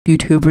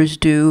YouTubers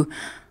do.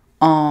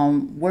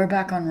 We're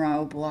back on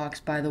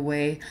Roblox, by the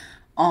way.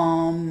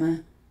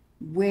 I'm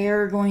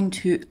going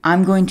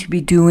to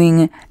be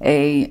doing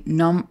a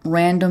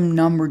random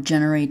number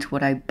generates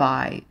what I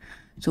buy.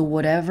 So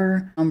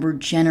whatever number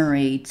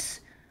generates,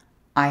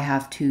 I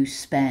have to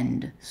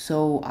spend.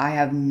 So I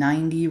have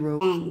 90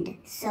 Robux.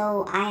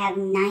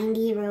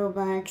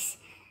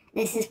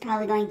 This is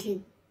probably going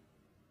to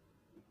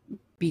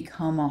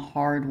become a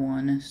hard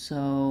one,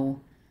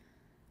 so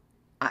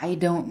I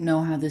don't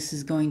know how this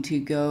is going to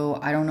go.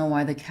 I don't know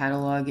why the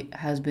catalog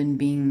has been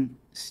being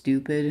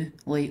stupid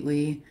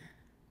lately.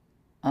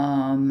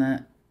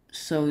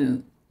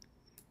 So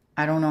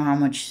I don't know how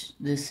much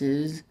this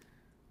is.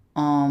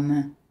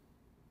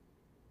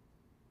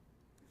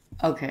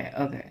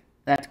 Okay,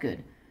 that's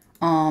good.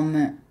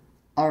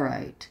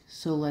 Alright,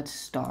 so let's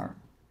start.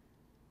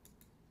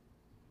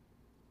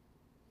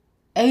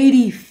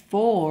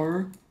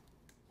 84?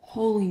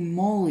 Holy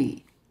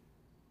moly.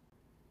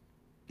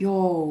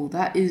 Yo,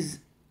 that is...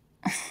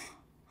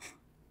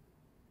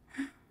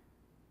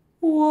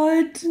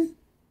 What?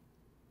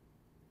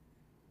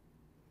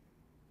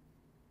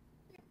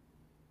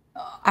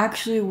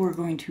 Actually, we're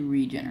going to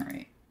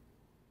regenerate.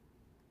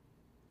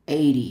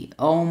 80.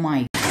 Oh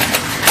my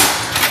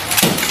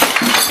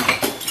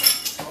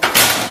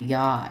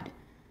god.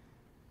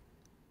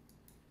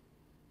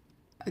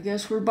 I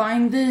guess we're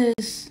buying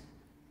this.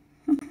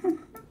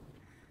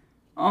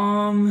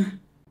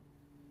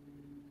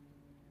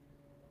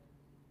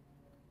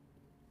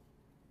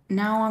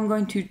 Now I'm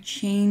going to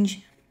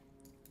change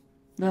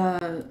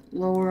the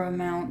lower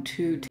amount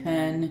to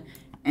 10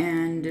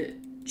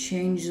 and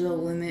change the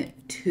limit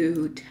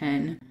to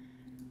 10.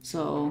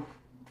 So,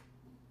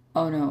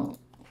 oh no.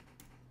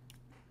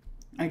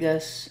 I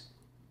guess.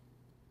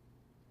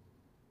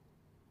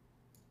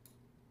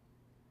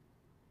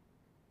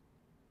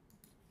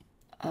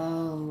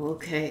 Oh,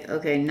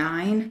 okay,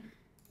 9.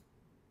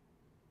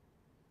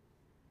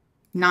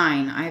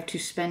 9. I have to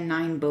spend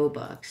 9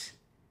 Bobucks.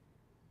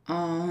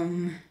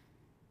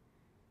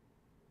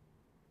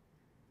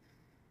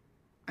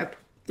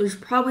 There's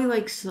probably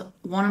like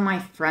one of my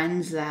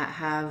friends that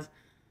have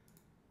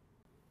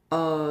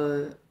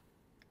a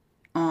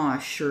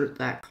shirt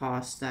that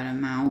costs that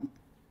amount.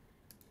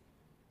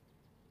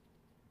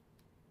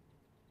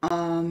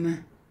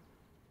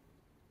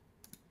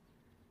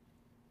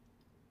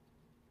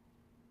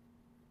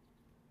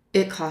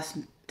 It costs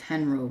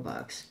 10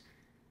 Robux.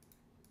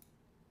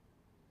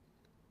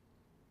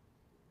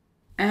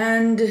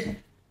 And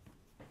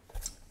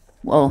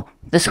well,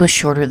 this was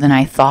shorter than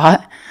I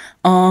thought.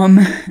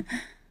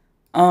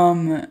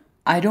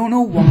 I don't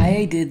know why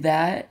I did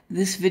that.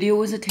 This video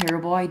was a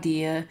terrible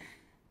idea.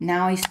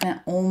 Now I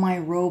spent all my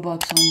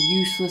Robux on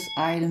useless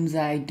items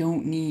that I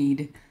don't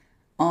need.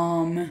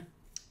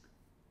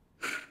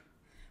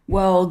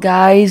 Well,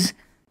 guys,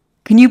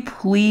 can you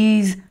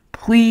please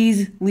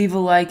leave a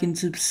like and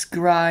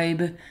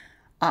subscribe?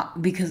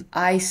 Because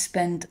I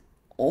spent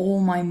all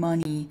my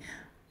money.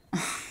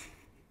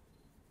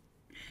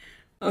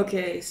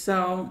 Okay,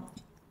 so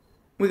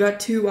we got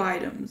 2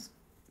 items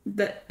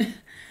that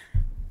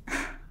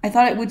I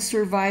thought it would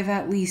survive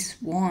at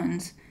least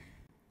once,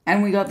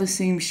 and we got the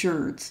same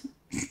shirts.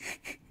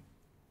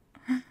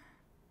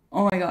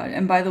 Oh my god,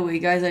 and by the way,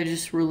 guys, I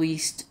just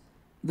released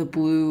the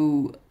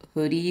blue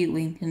hoodie,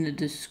 link in the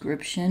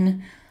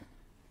description.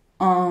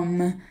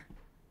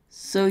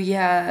 So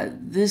yeah,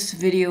 this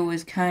video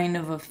is kind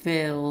of a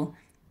fail.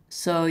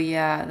 So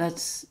yeah,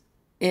 that's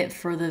it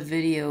for the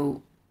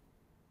video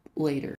later.